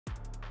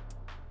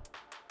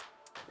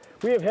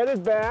We have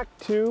headed back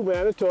to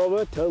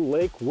Manitoba to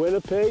Lake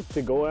Winnipeg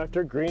to go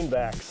after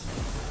greenbacks.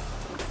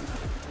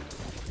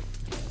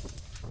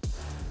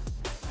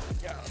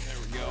 Yeah, there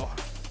we go.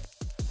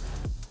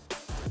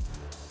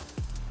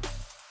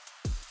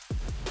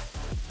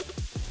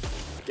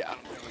 Got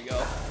him, there we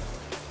go.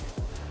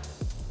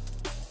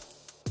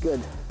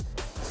 Good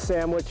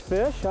sandwich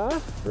fish, huh?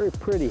 Very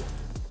pretty.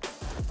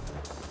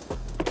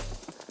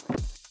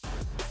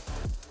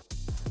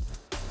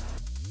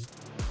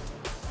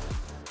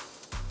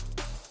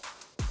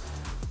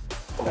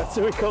 That's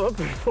what we come up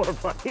here for,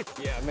 buddy.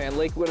 Yeah, man,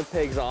 Lake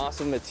Winnipeg's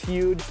awesome. It's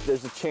huge.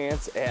 There's a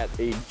chance at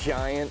a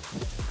giant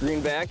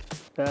greenback.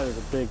 That is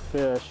a big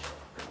fish.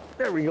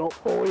 There we go.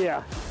 Oh,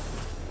 yeah.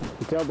 You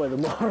can tell by the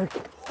mark.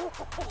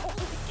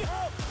 Holy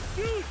cow!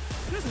 Dude,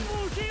 this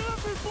bull came up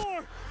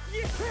before!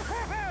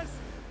 Yes!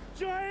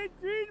 Giant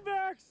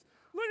greenbacks!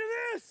 Look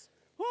at this!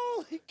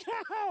 Holy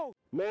cow!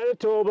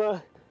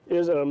 Manitoba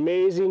is an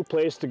amazing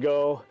place to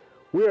go.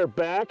 We are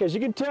back. As you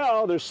can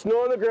tell, there's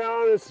snow on the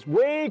ground. It's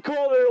way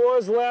colder than it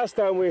was last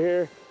time we were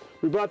here.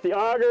 We brought the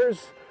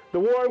augers, the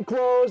warm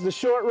clothes, the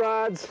short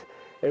rods,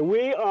 and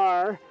we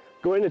are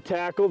going to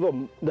tackle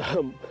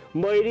the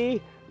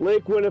mighty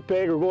Lake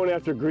Winnipeg. We're going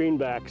after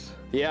greenbacks.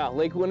 Yeah,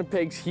 Lake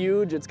Winnipeg's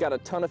huge. It's got a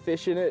ton of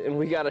fish in it, and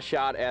we got a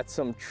shot at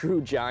some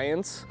true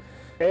giants.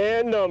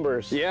 And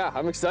numbers. Yeah,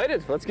 I'm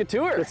excited. Let's get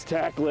to her. Let's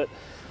tackle it.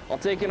 I'll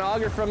take an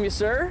auger from you,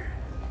 sir.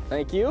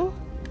 Thank you.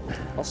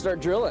 I'll start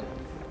drilling.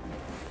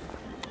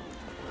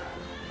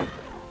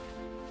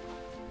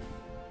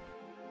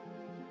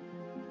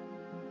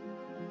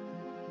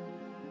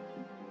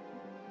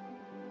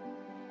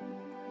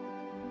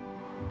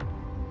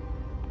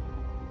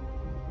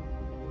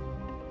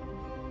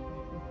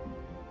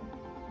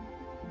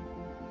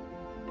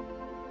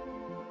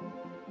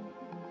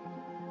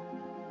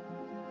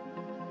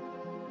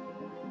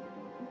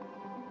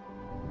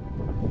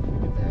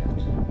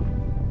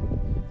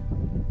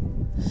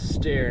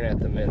 Staring at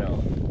the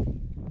minnow.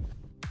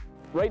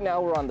 Right now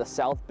we're on the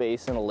south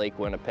basin of Lake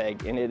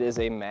Winnipeg, and it is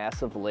a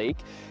massive lake,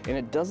 and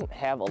it doesn't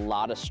have a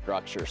lot of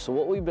structure. So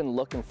what we've been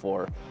looking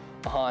for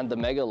on the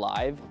Mega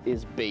Live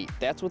is bait.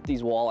 That's what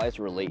these walleyes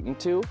are relating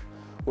to.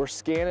 We're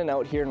scanning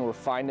out here and we're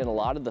finding a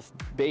lot of the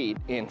bait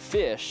and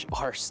fish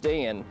are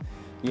staying,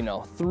 you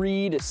know,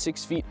 3 to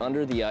 6 feet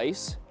under the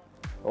ice.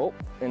 Oh,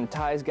 and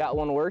Ty's got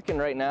one working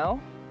right now.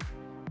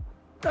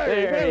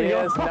 There he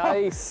is.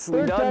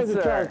 Nicely done,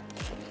 sir.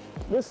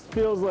 This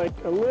feels like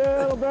a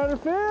little better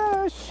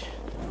fish.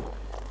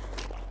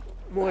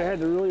 Boy, I had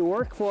to really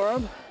work for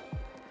him.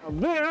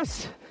 Now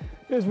this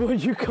is what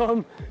you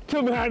come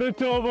to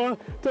Manitoba,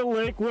 to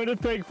Lake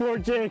Winnipeg for,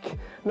 Jake.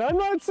 Now, I'm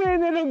not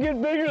saying they don't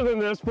get bigger than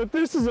this, but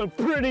this is a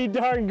pretty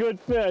darn good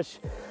fish.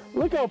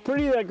 Look how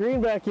pretty that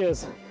greenback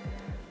is.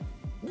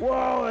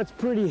 Whoa, that's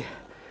pretty.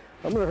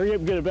 I'm gonna hurry up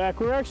and get it back.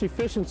 We're actually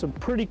fishing some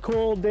pretty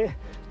cold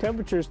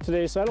temperatures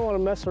today, so I don't want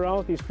to mess around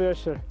with these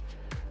fish.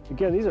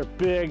 Again, these are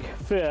big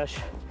fish.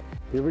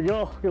 Here we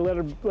go. We're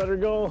gonna let her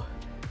go.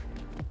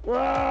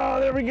 Whoa,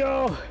 there we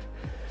go.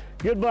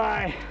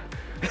 Goodbye.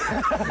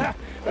 That's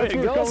what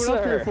we're coming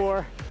up here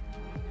for.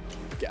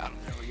 Got him.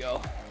 There we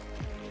go.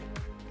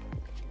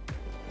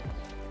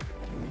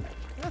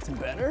 That's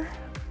better.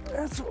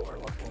 That's what we're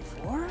looking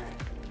for.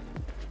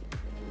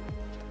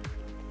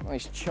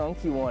 Nice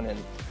chunky one. And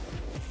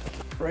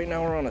right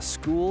now we're on a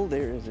school.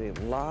 There is a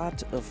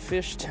lot of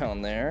fish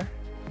down there.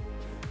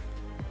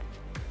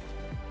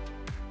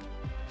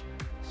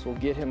 So we'll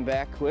get him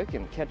back quick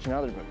and catch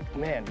another, but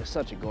man, just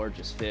such a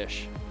gorgeous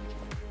fish.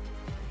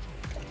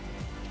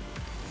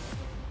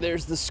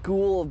 There's the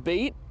school of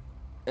bait,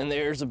 and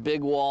there's a big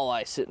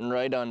walleye sitting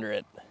right under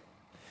it.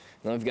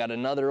 Then we've got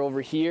another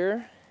over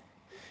here,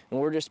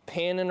 and we're just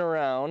panning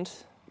around.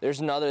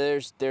 There's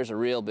another, there's a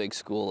real big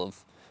school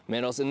of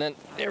minnows, and then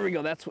there we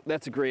go.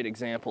 That's a great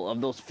example of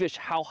those fish,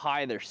 how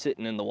high they're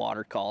sitting in the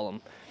water column.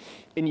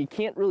 And you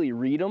can't really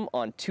read them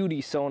on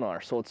 2D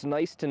sonar, so it's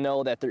nice to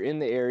know that they're in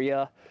the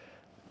area.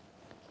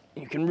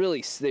 You can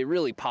they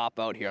really pop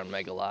out here on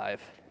Mega Live.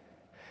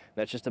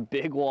 That's just a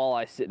big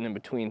walleye sitting in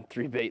between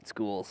 3 bait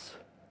schools.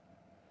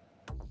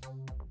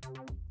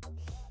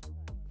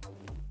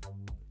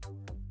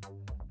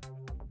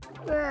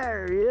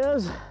 There he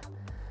is.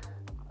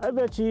 I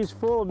bet you he's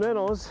full of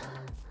minnows.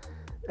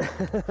 He's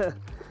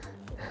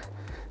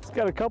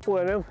got a couple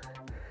in him.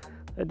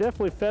 I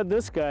definitely fed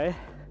this guy.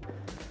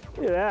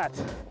 Look at that.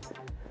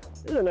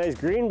 There's a nice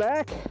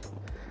greenback.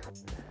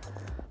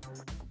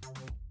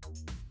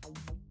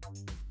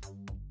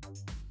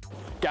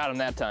 Got him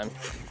that time.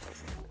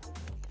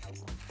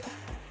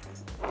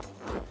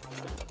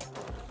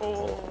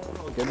 Oh,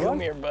 good one. Come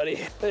here,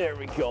 buddy. There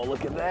we go.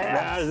 Look at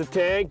that. There's a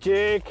tank,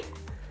 Jake.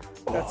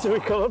 That's what we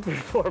come up here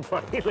for,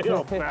 buddy. Look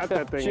how fat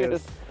that thing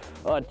is.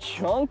 A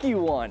chunky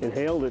one.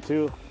 Inhaled it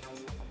too.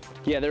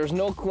 Yeah, there was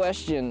no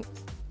question.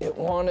 It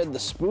wanted the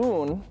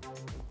spoon.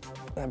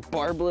 That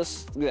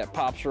barbless that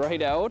pops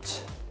right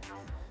out.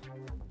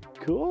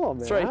 Cool, man.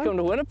 That's right. Come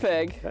to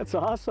Winnipeg. That's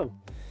awesome.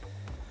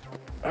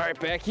 All right,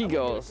 back he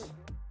goes.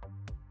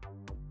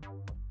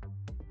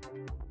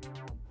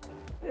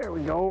 There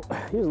we go.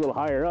 He's a little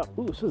higher up.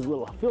 Ooh, this is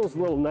feels a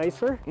little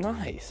nicer.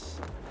 Nice.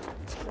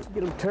 Let's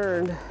get him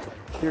turned.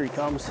 Here he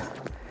comes.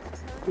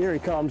 Here he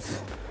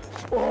comes.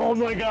 Oh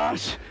my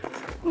gosh.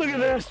 Look at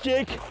this,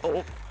 Jake.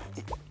 Oh,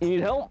 you need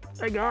help?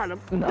 I got him.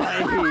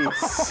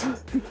 Nice.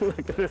 Look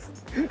at this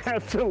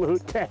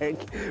absolute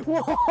tank.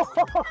 Whoa!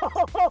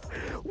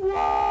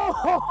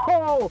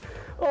 Whoa!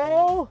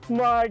 Oh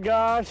my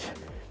gosh.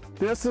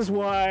 This is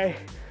why,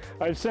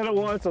 I've said it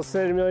once, I'll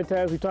say it a million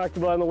times, we talked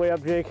about it on the way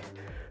up, Jake.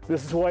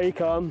 This is why you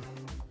come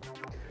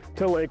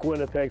to Lake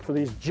Winnipeg, for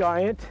these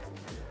giant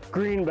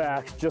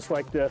greenbacks just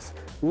like this.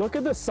 Look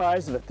at the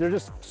size of it. They're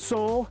just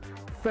so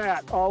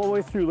fat all the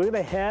way through. Look at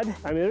the head.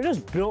 I mean, they're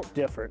just built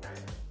different.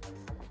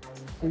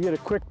 We get a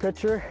quick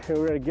picture and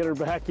we're gonna get her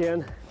back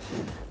in.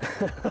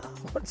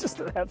 It's just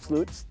an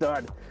absolute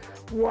stud.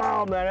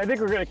 Wow, man, I think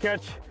we're gonna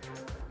catch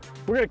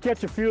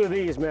a few of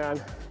these,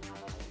 man.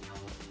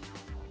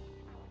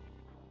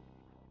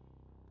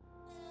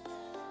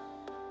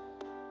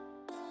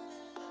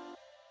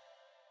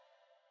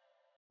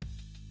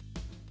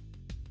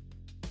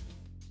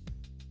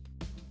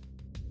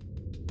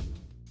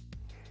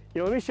 You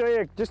know, let me show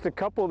you just a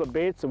couple of the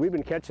baits that we've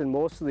been catching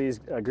most of these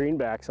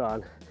greenbacks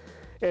on.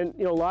 And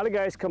you know, a lot of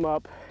guys come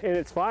up and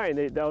it's fine.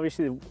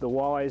 Obviously the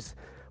walleyes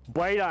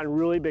bite on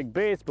really big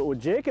baits, but what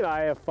Jake and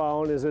I have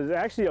found is that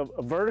actually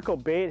a vertical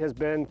bait has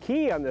been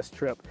key on this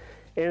trip.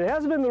 And it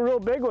hasn't been the real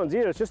big ones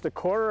either. It's just a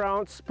 1/4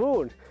 ounce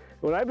spoon.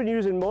 What I've been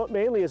using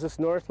mainly is this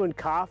Northland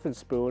coffin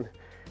spoon.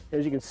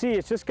 As you can see,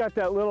 it's just got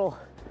that little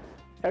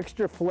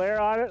extra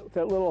flare on it,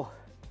 that little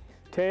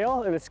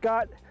tail, and it's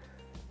got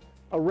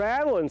a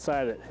rattle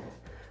inside it.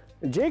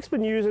 And Jake's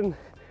been using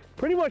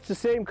pretty much the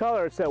same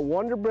color. It's that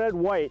Wonder Bread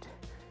white.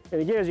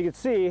 And again, as you can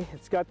see,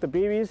 it's got the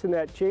BBs in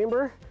that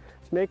chamber.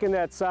 It's making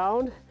that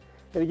sound.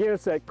 And again,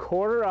 it's that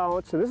 1/4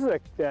 ounce. And this is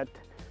that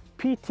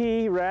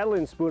PT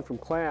rattling spoon from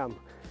Clam.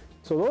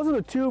 So those are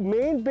the two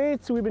main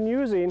baits that we've been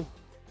using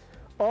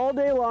all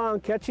day long,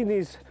 catching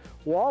these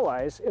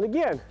walleyes. And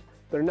again,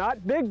 they're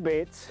not big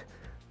baits,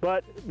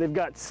 but they've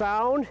got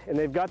sound and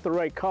they've got the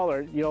right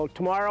color. You know,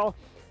 tomorrow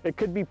it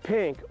could be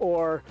pink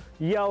or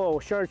yellow,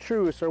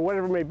 chartreuse, or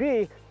whatever it may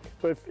be.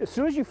 But as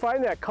soon as you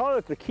find that color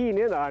that they're keying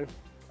in on,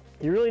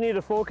 you really need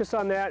to focus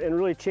on that and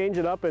really change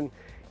it up, and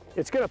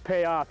it's gonna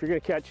pay off. You're gonna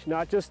catch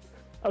not just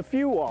a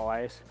few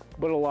walleyes,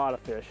 but a lot of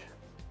fish.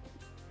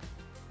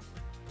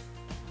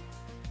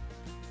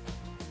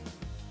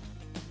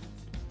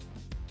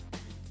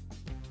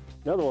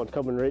 Another one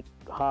coming right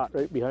hot,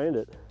 right behind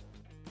it.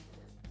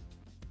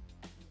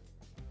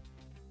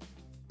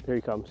 There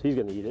he comes. He's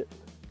gonna eat it.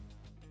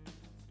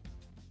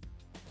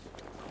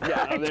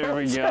 Yeah, there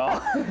we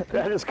go.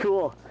 That is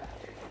cool.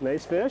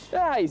 Nice fish.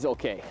 Ah, he's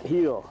okay.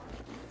 Heel.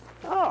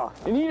 Oh,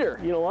 An eater.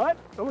 you know what?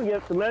 I'm gonna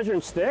get the measuring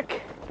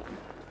stick.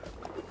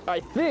 I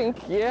think,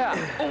 yeah.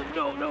 Oh,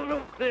 no, no,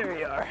 no. There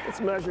you are.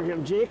 Let's measure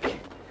him, Jake.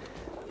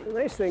 The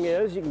nice thing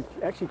is you can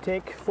actually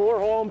take 4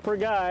 home per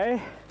guy.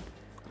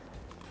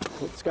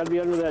 It's got to be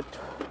under that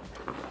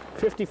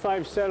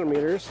 55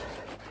 centimeters.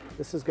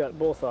 This has got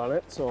both on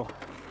it, so.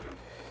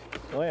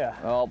 Oh yeah.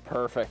 Oh,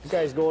 perfect. This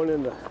guy's going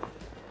in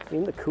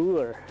the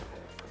cooler.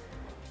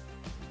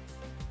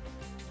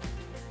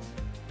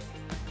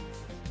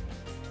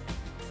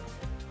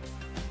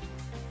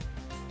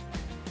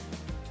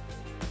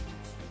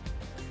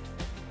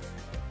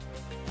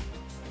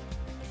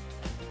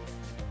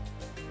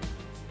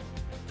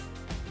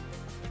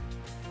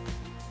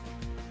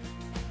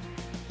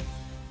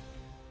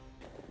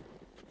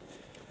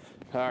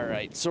 All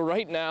right, so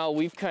right now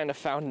we've kind of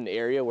found an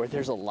area where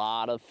there's a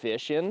lot of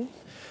fish in.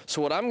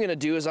 So what I'm gonna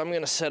do is I'm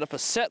gonna set up a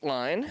set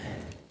line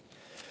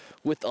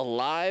with a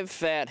live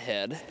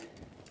fathead,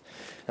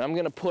 and I'm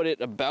gonna put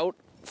it about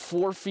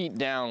 4 feet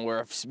down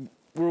where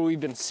we've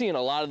been seeing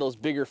a lot of those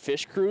bigger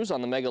fish crews on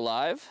the Mega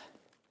Live.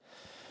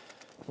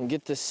 And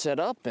get this set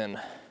up,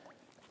 and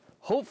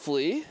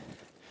hopefully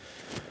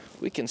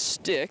we can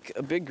stick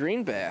a big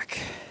greenback.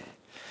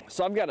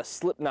 So I've got a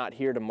slip knot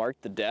here to mark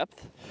the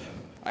depth.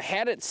 I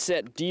had it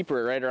set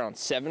deeper, right around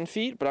 7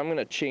 feet, but I'm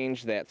gonna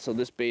change that so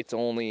this bait's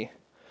only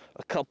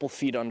a couple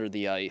feet under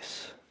the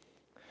ice.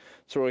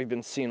 So we've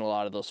been seeing a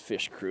lot of those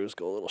fish crews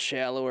go a little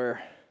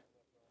shallower.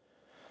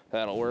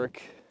 That'll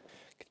work.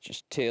 Could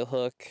just tail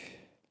hook.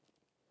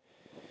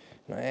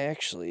 And I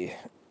actually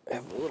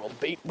have a little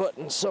bait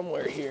button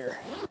somewhere here.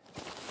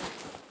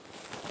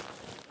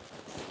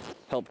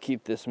 Help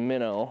keep this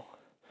minnow,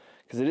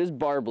 because it is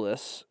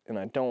barbless and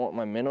I don't want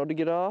my minnow to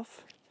get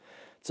off.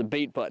 It's a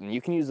bait button.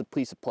 You can use a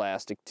piece of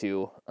plastic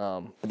too,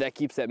 but that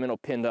keeps that minnow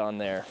pinned on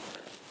there.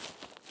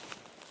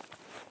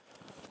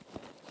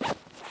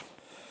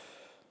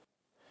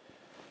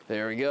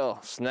 There we go.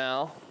 So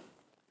now,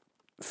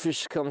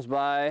 fish comes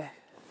by,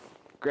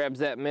 grabs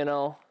that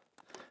minnow,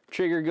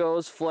 trigger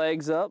goes,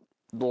 flags up,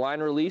 the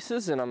line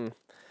releases, and I'm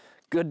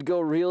good to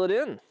go reel it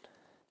in.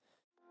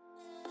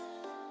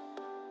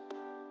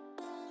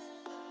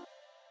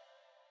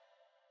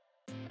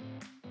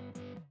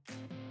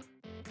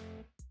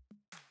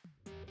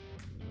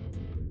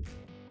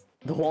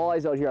 The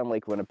walleyes out here on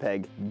Lake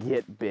Winnipeg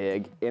get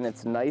big, and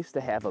it's nice to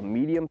have a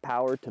medium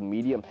power to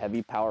medium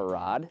heavy power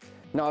rod.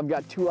 Now I've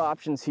got two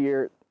options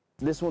here.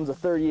 This one's a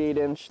 38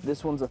 inch,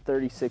 this one's a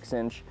 36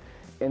 inch.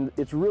 And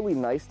it's really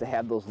nice to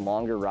have those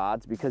longer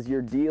rods because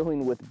you're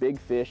dealing with big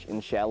fish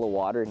in shallow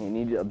water and you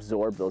need to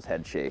absorb those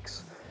head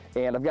shakes.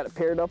 And I've got it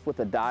paired up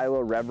with a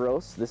Daiwa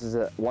Revros. This is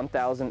a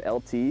 1000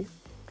 LT.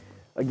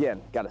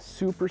 Again, got a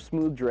super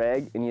smooth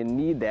drag and you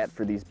need that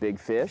for these big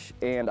fish.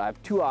 And I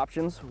have two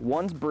options.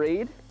 One's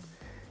braid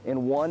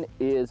and one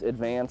is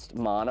advanced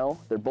mono.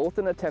 They're both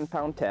in a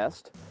 10-pound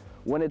test.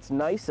 When it's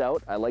nice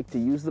out, I like to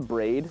use the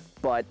braid,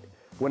 but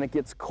when it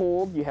gets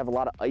cold, you have a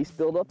lot of ice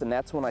buildup, and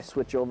that's when I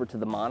switch over to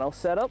the mono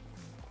setup.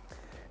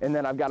 And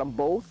then I've got them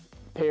both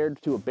paired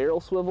to a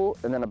barrel swivel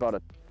and then about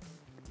a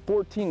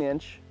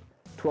 14-inch,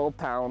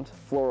 12-pound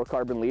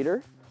fluorocarbon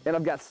leader. And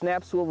I've got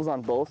snap swivels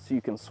on both so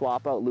you can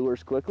swap out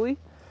lures quickly.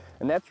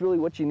 And that's really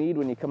what you need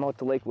when you come out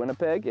to Lake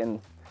Winnipeg, and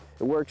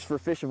it works for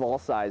fish of all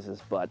sizes,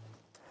 but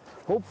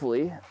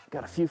hopefully,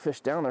 got a few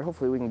fish down there,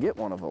 hopefully we can get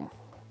one of them.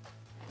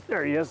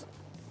 There he is.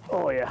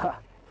 Oh yeah.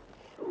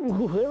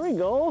 Ooh, there we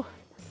go.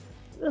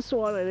 This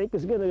one I think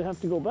is gonna have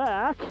to go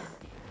back.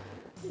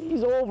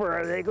 He's over,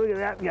 I think. Look at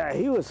that guy.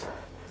 It's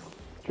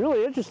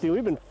really interesting.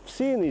 We've been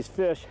seeing these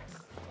fish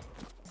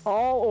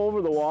all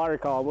over the water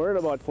column. We're at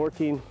about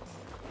 13,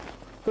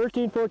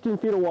 14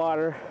 feet of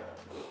water.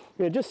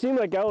 And it just seemed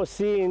like I was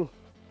seeing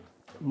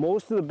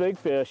most of the big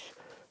fish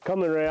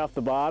coming right off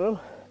the bottom.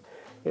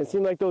 And it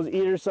seemed like those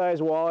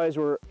eater-sized walleyes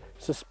were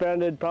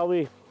suspended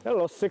probably, I don't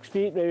know, 6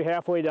 feet, maybe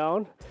halfway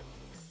down.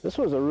 This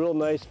was a real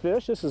nice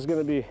fish. This is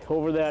gonna be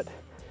over that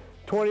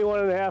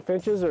 21.5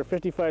 inches or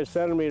 55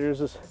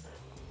 centimeters is,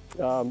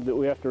 that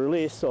we have to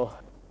release. So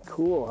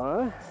cool,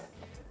 huh?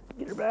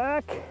 Get her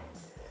back.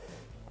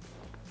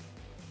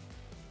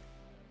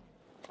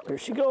 There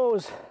she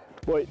goes.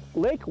 Boy,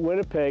 Lake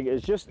Winnipeg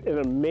is just an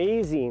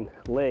amazing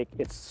lake.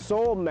 It's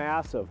so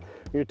massive.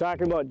 You're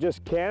talking about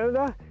just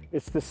Canada,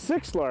 it's the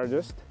 6th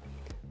largest,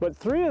 but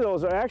 3 of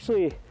those are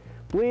actually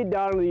bleed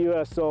down to the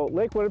US. So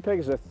Lake Winnipeg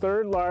is the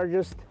 3rd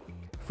largest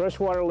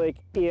freshwater lake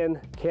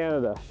in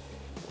Canada.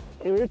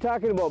 And when you're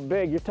talking about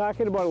big, you're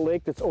talking about a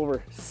lake that's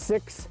over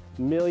 6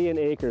 million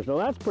acres. Now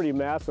that's pretty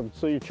massive.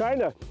 So you're trying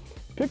to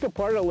pick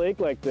apart a lake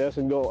like this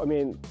and go, I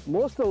mean,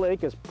 most of the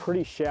lake is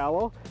pretty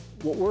shallow.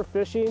 What we're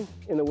fishing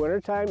in the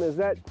wintertime is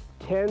that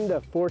 10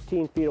 to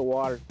 14 feet of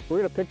water. We're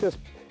gonna pick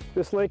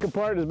this lake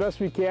apart as best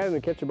we can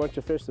and catch a bunch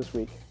of fish this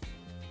week.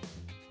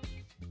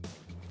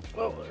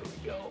 Oh, there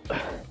we go.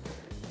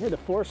 Here to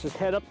force his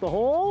head up the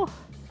hole.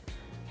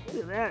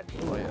 Look at that.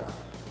 Oh yeah.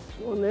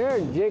 One there,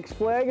 and Jake's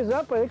flag is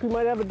up. I think we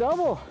might have a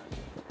double.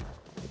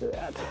 Look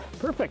at that.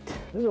 Perfect.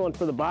 This is one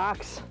for the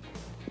box.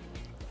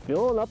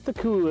 Filling up the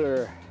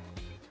cooler.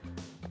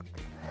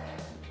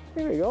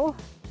 There we go.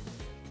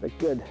 It's a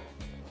good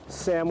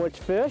sandwich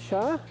fish,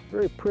 huh?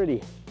 Very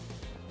pretty.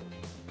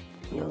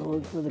 Another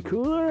one for the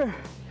cooler.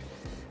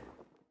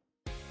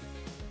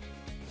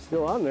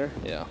 Still on there.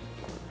 Yeah.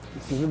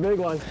 This is the big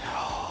one.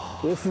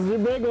 This is the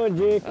big one,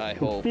 Jake. I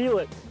hope. Feel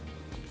it.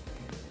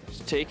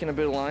 Just taking a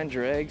bit of line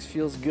drags,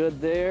 feels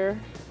good there.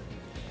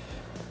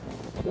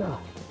 Yeah.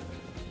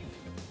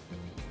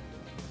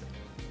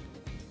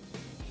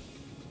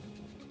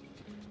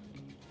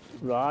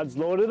 Rod's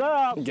loaded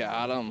up.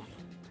 Got him.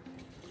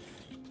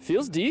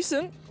 Feels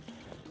decent.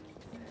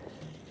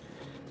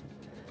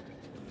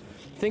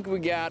 Think we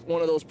got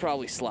one of those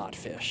probably slot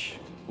fish.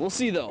 We'll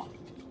see though.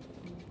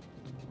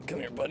 Come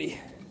here, buddy.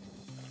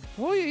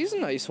 Oh yeah, he's a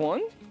nice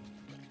one.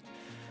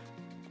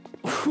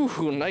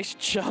 Ooh, nice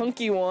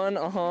chunky one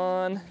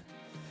on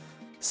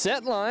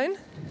set line.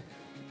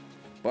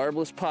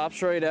 Barbless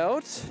pops right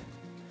out.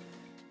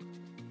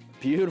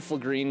 Beautiful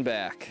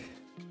greenback.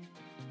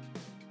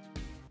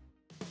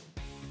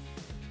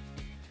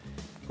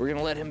 We're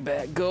gonna let him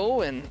back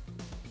go and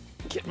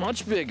get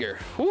much bigger.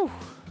 Whew.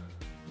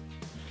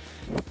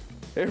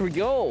 There we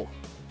go.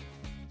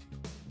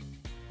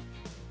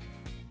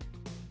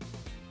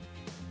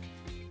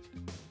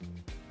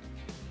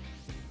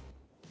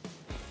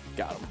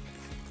 Got him.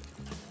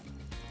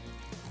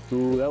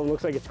 Ooh, that one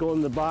looks like it's going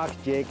in the box,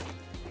 Jake.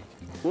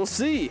 We'll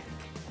see.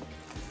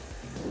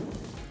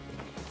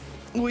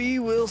 We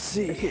will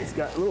see. It's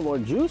got a little more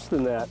juice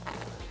than that.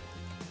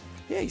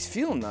 Yeah, he's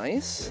feeling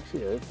nice.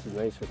 Actually, it's a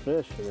nicer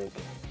fish, I think.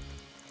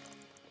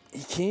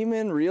 He came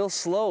in real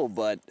slow,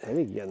 but I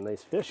think you got a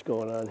nice fish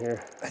going on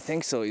here. I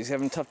think so. He's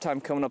having a tough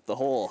time coming up the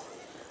hole.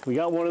 We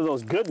got one of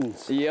those good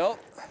ones. Yep.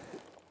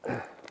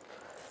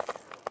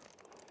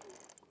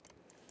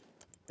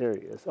 There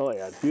he is. Oh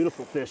yeah,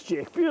 beautiful fish,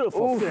 Jake.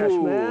 Beautiful fish,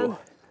 man.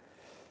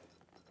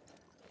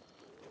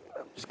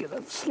 I'm just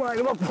gonna slide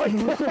him up like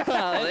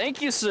that.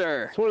 Thank you,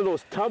 sir. It's one of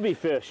those tubby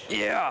fish.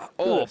 Yeah.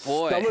 Look Oh at the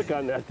boy. stomach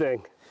on that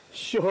thing.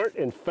 Short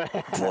and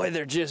fat. Boy,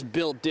 they're just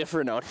built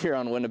different out here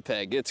on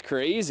Winnipeg. It's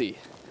crazy.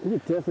 You can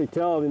definitely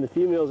tell. I mean, the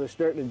females are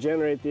starting to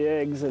generate the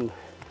eggs, and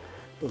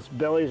those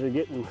bellies are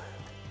getting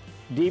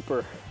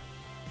deeper.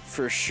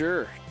 For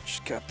sure.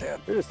 Just got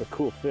that. They're just a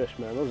cool fish,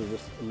 man. Those are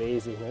just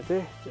amazing, aren't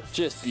they?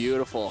 Just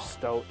beautiful.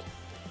 Stout.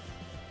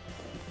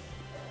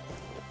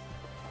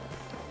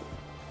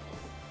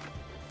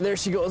 There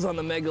she goes on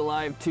the Mega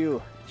Live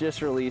too.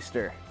 Just released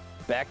her.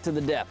 Back to the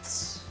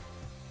depths.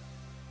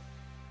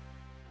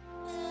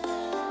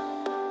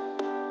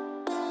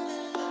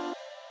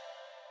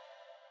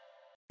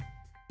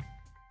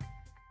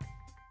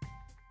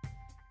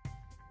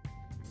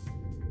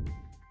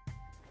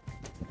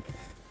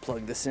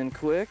 Plug this in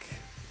quick.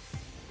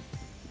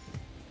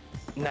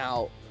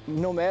 Now,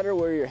 no matter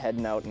where you're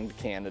heading out in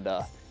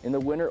Canada, in the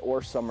winter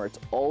or summer, it's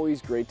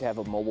always great to have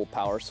a mobile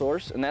power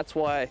source, and that's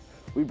why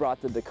we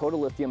brought the Dakota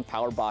Lithium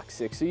Power Box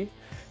 60.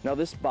 Now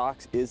this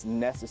box is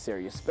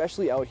necessary,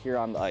 especially out here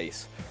on the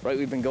ice, right?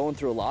 We've been going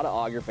through a lot of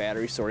auger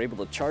batteries, so we're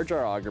able to charge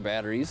our auger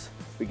batteries.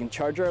 We can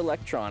charge our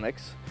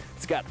electronics.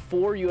 It's got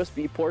 4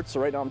 USB ports,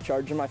 so right now I'm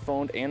charging my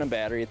phone and a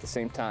battery at the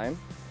same time.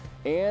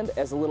 And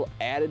as a little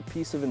added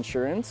piece of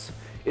insurance,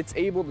 it's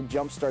able to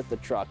jumpstart the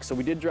truck. So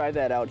we did drive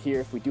that out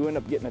here. If we do end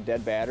up getting a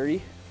dead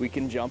battery, we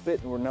can jump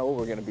it and we know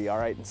we're gonna be all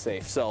right and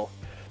safe. So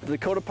the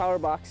Dakota Power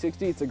Box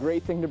 60, it's a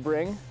great thing to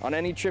bring on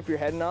any trip you're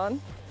heading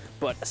on,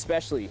 but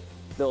especially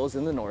those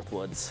in the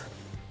Northwoods.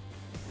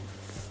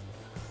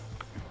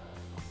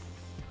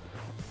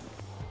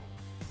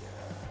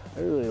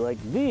 I really like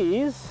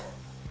these.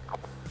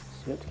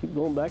 So you have to keep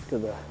going back to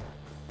the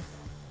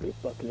bait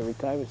bucket every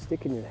time and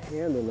sticking your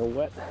hand in the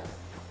wet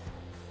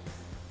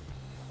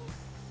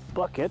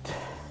bucket.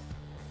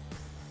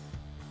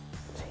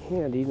 It's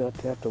handy not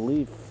to have to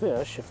leave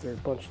fish if they're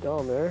bunched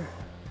down there.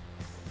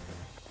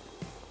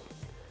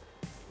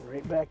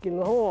 Right back in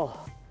the hole.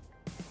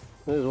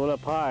 There's one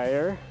up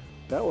higher.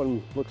 That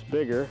one looks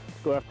bigger.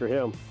 Let's go after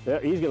him. Yeah,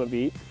 he's gonna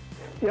beat.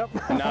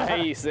 Yep.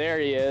 Nice, there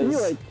he is.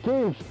 He like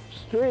came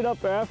straight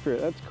up after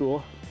it. That's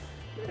cool.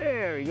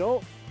 There we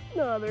go.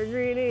 Another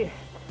greenie.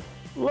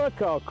 Look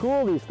how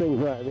cool these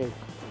things are. I mean,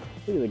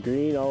 look at the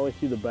green all the way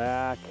through the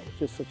back. It's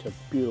just such a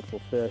beautiful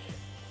fish.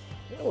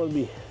 That would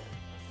be,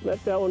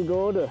 let that one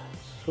go to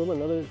swim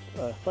another,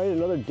 fight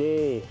another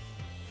day.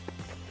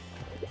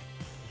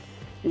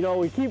 You know,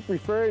 we keep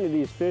referring to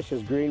these fish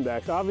as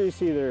greenbacks.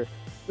 Obviously, they're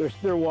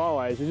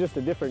walleyes. There's just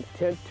a different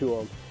tint to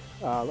them.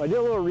 I did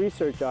a little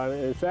research on it,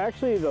 and it's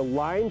actually the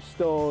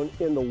limestone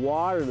in the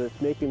water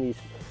that's making these,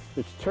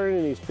 that's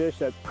turning these fish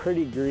that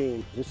pretty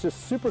green. It's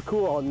just super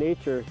cool how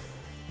nature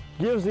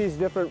gives these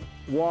different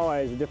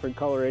walleyes different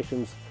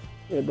colorations.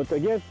 But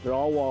again, they're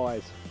all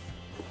walleyes.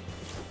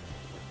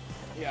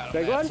 Got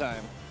Big him one? that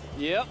time.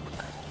 Yep.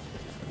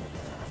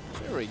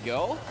 There we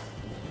go.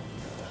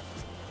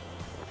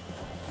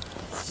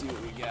 Let's see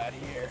what we got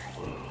here.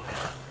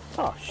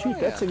 Oh shoot,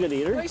 that's a good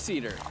eater. Nice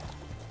eater.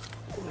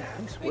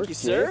 Nice Thank work, you,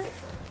 sir. Jake.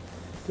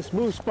 Just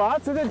move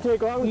spots. It didn't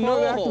take long to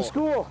go back to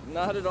school.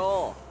 Not at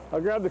all.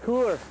 I'll grab the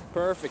cooler.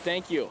 Perfect,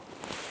 thank you.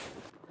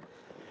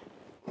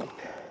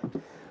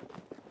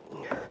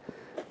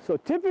 So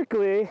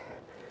typically,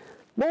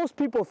 most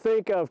people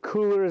think of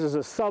coolers as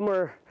a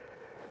summer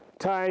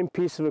time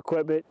piece of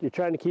equipment. You're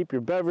trying to keep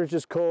your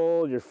beverages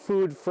cold, your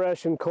food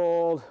fresh and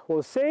cold. Well,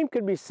 the same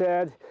could be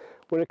said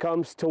when it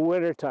comes to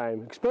winter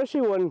time,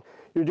 especially when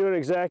you're doing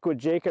exactly what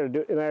Jake and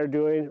I are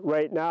doing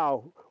right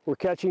now. We're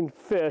catching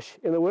fish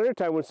in the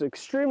wintertime when it's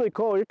extremely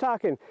cold. You're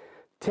talking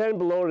 10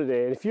 below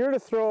today. And if you're to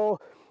throw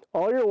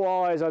all your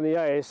walleyes on the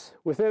ice,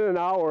 within an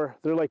hour,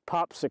 they're like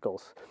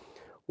popsicles.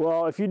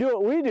 Well, if you do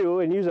what we do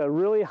and use a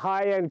really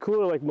high-end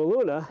cooler like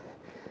Maluna,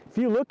 if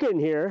you look in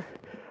here,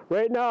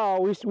 right now,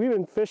 we've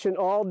been fishing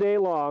all day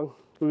long.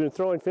 We've been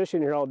throwing fish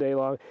in here all day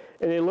long,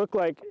 and they look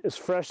like as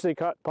fresh as they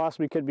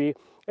possibly could be,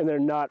 and they're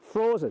not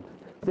frozen.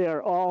 They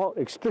are all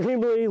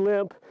extremely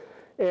limp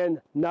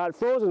and not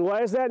frozen.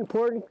 Why is that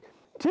important?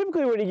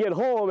 Typically when you get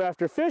home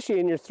after fishing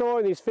and you're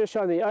throwing these fish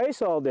on the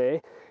ice all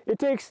day, it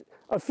takes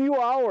a few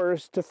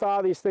hours to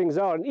thaw these things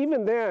out. And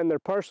even then, they're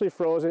partially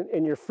frozen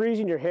and you're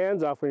freezing your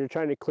hands off when you're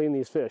trying to clean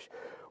these fish.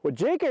 What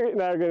Jake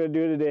and I are gonna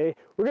do today,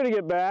 we're gonna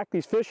get back.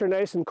 These fish are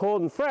nice and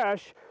cold and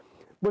fresh,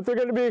 but they're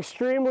gonna be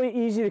extremely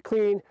easy to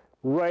clean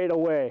right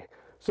away.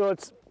 So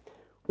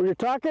when you're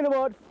talking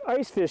about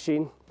ice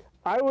fishing,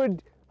 I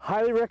would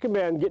highly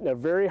recommend getting a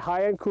very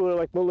high-end cooler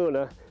like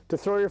Maluna to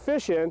throw your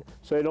fish in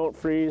so they don't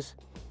freeze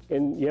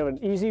and you have an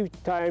easy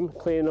time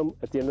cleaning them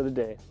at the end of the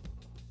day.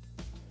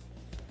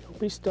 Don't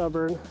be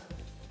stubborn.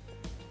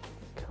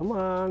 Come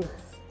on.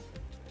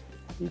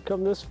 You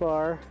come this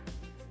far.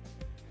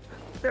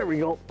 There we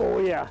go. Oh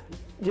yeah.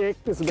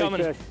 Jake, this is a big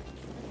fish.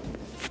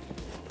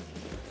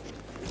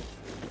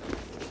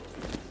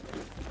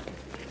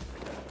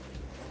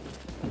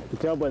 You can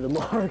tell by the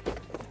mark.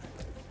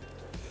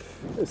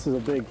 This is a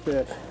big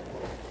fish.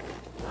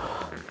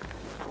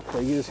 So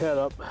you just head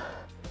up.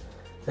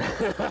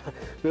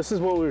 This is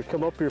what we've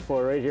come up here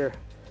for, right here.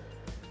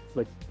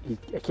 Like,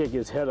 I can't get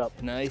his head up.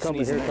 Nice, here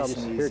easy, it comes,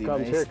 nice, here it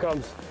comes, nice. here it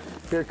comes,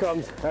 here it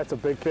comes. That's a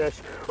big fish.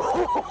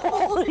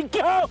 Holy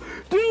cow!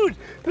 Dude,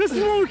 this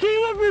is what we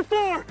came up here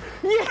for!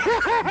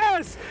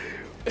 Yes!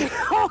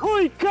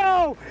 Holy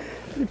cow!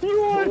 If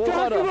you want to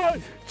talk about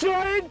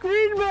giant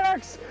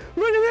greenbacks,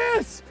 look at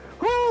this!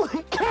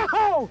 Holy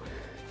cow!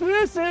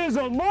 This is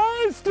a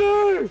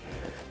monster!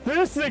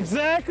 This is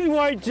exactly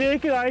why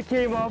Jake and I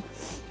came up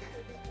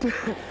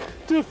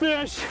to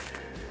fish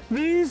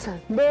these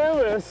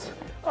mammoths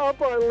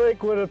up on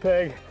Lake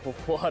Winnipeg.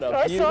 What a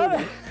I saw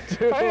beauty. that.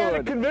 Dude. I had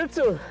to convince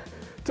him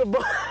to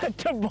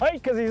bite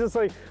because he's just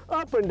like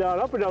up and down,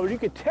 up and down. But you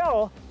could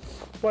tell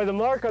by the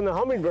mark on the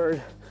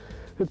hummingbird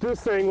that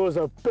this thing was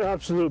an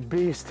absolute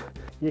beast.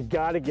 You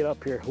got to get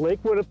up here.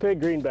 Lake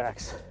Winnipeg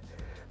greenbacks.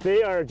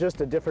 They are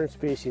just a different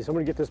species. I'm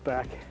gonna get this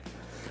back.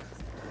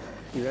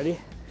 You ready?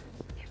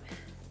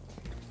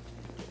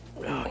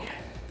 Okay.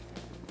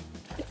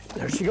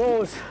 There she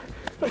goes.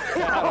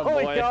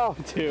 Holy cow.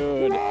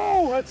 Dude.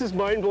 Whoa, that's just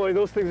mind blowing.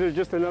 Those things are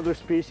just another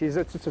species.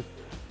 That's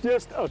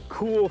just a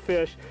cool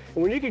fish.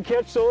 And when you can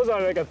catch those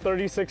on like a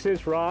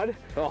 36-inch rod.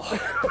 Oh,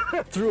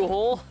 through a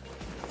hole?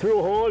 Through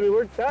a hole. I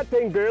mean, that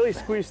thing barely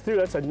squeezed through.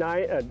 That's an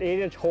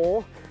 8-inch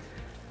hole.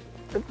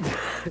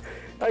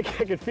 I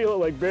could feel it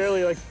like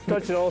barely like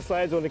touching all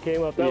sides when it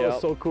came up. That was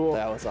so cool.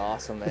 That was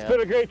awesome, man. It's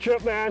been a great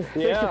trip, man.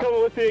 Yeah. Thanks for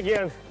coming with me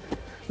again.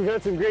 We've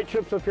had some great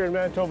trips up here in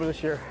Manitoba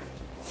this year.